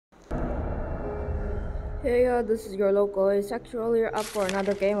Hey, this is your local asexual. You're up for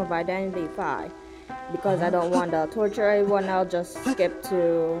another game of Identity 5. Because I don't want to torture anyone, I'll just skip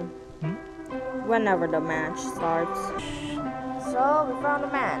to whenever the match starts. So, we found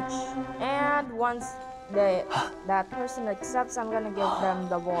a match. And once that person accepts, I'm gonna give them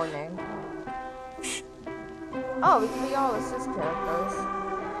the warning. Oh, we can be all assist characters.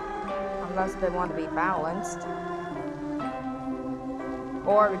 Unless they want to be balanced.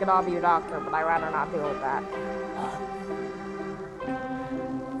 Or we could all be a doctor, but I'd rather not deal with that.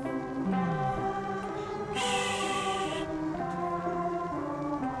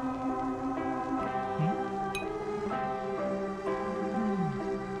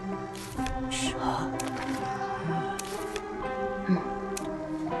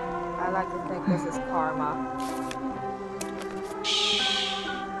 I like to think this is karma.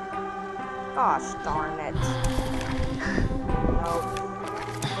 Gosh darn it. Nope.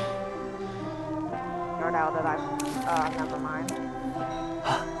 Or now that never mind.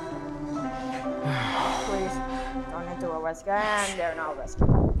 Please, going into a risk, and they're not risking.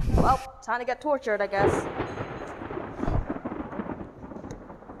 Well, time to get tortured, I guess.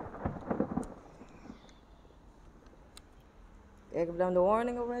 I gave them the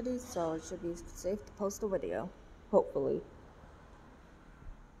warning already, so it should be safe to post the video. Hopefully.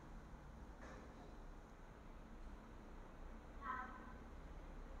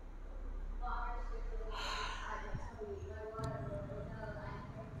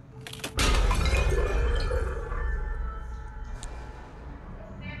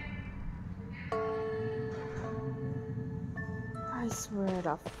 I swear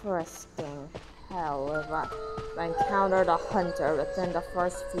to frisking hell if I encountered a hunter within the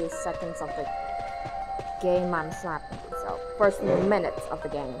first few seconds of the game I'm slapping myself. First few minutes of the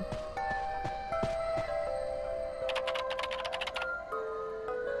game.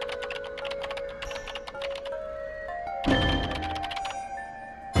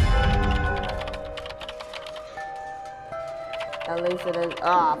 At least it is.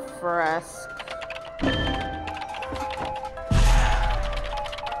 Ah, frisk.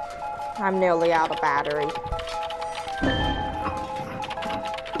 I'm nearly out of battery.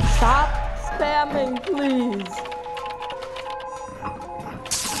 Stop spamming, please.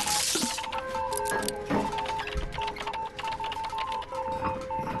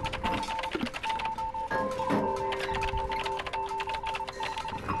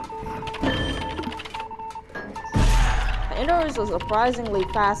 Ender is a surprisingly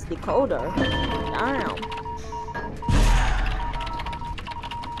fast decoder. Damn.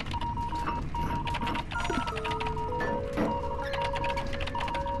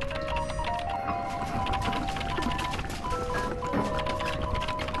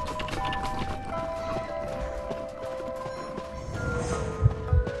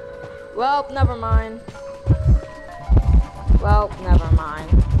 Well, never mind. Well, never mind.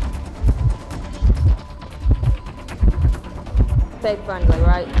 Fake friendly,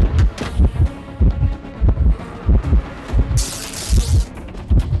 right?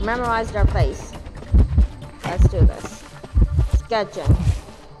 Memorize their face. Let's do this. Sketching.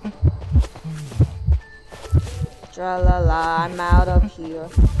 Tra-la-la, I'm out of here.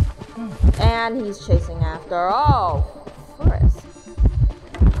 And he's chasing after. Oh, frisk.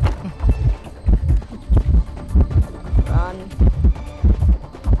 Run.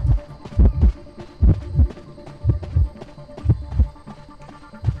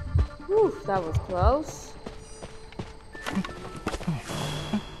 Whew, that was close.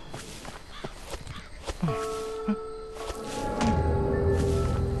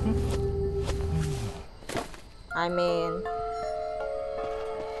 I mean,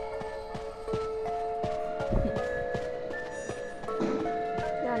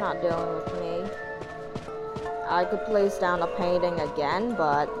 you're not dealing with me. I could place down a painting again,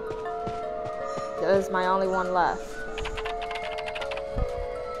 but this is my only one left.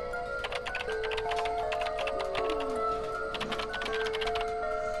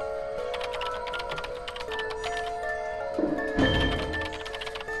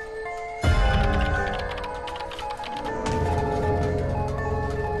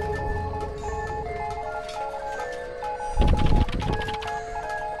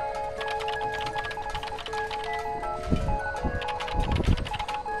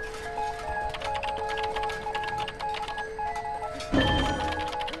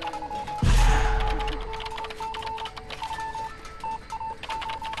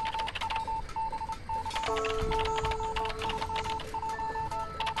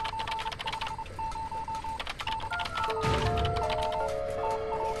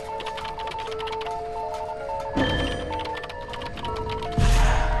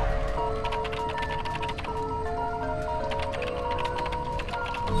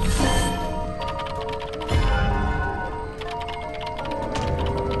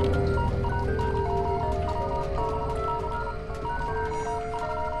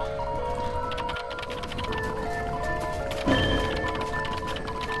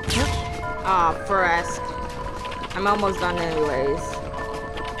 Ah, first. I'm almost done anyways.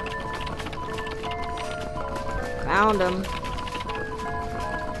 Found him.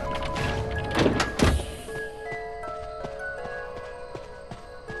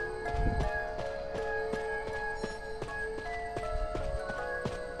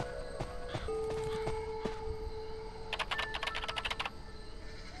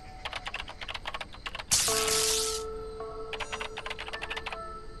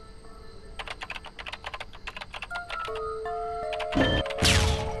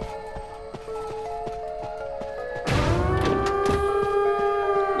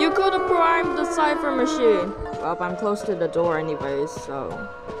 You could have primed the cipher machine. Well, I'm close to the door anyways, so...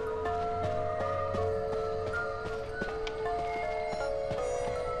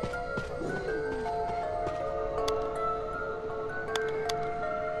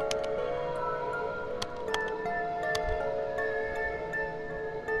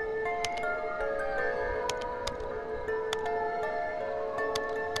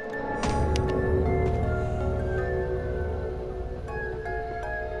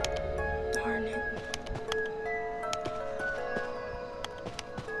 Darn it.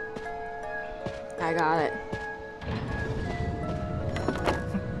 I got it.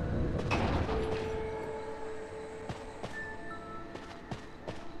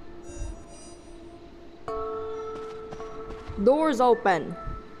 Doors open.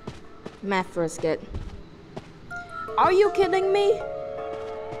 Math frisket. Are you kidding me?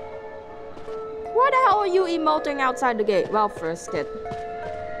 Why the hell are you emoting outside the gate? Well, frisket.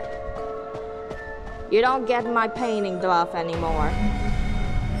 You don't get my painting bluff anymore.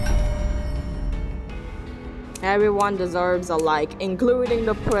 Everyone deserves a like, including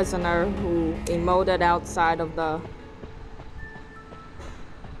the prisoner who emoted outside of the...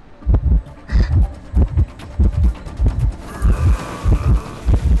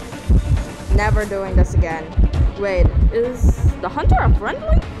 Never doing this again. Wait, is the hunter a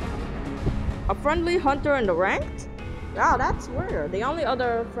friendly? A friendly hunter in the ranked? Wow, that's weird. The only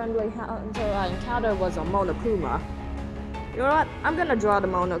other friendly hunter I encountered was a Monokuma. You know what? I'm gonna draw the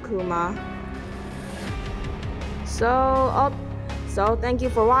Monokuma. So thank you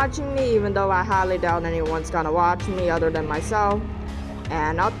for watching me, even though I highly doubt anyone's gonna watch me other than myself.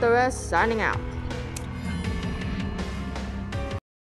 And Alterus signing out.